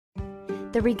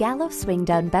The Regalo swing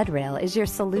down bed rail is your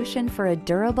solution for a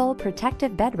durable,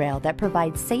 protective bed rail that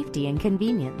provides safety and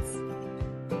convenience.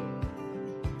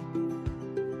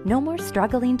 No more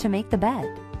struggling to make the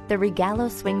bed. The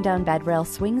Regalo swing down bed rail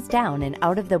swings down and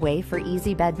out of the way for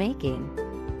easy bed making.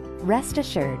 Rest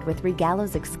assured with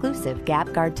Regalo's exclusive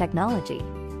Gap Guard technology.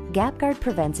 Gap Guard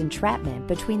prevents entrapment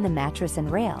between the mattress and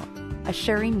rail,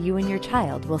 assuring you and your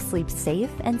child will sleep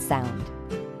safe and sound.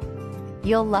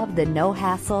 You'll love the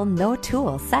no-hassle,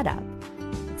 no-tool setup.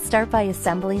 Start by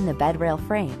assembling the bed rail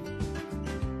frame.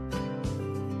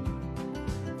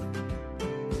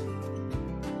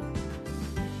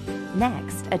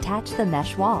 Next, attach the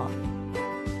mesh wall.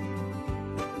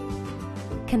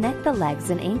 Connect the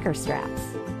legs and anchor straps.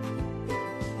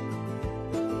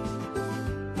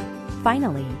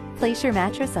 Finally, place your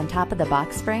mattress on top of the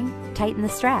box spring, tighten the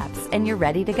straps, and you're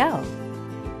ready to go.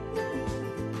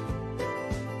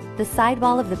 The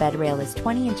sidewall of the bed rail is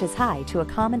 20 inches high to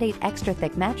accommodate extra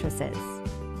thick mattresses.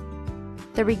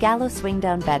 The Regalo swing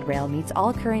down bed rail meets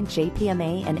all current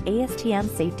JPMA and ASTM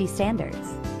safety standards.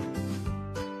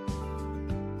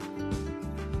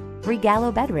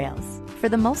 Regalo bed rails for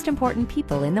the most important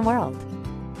people in the world.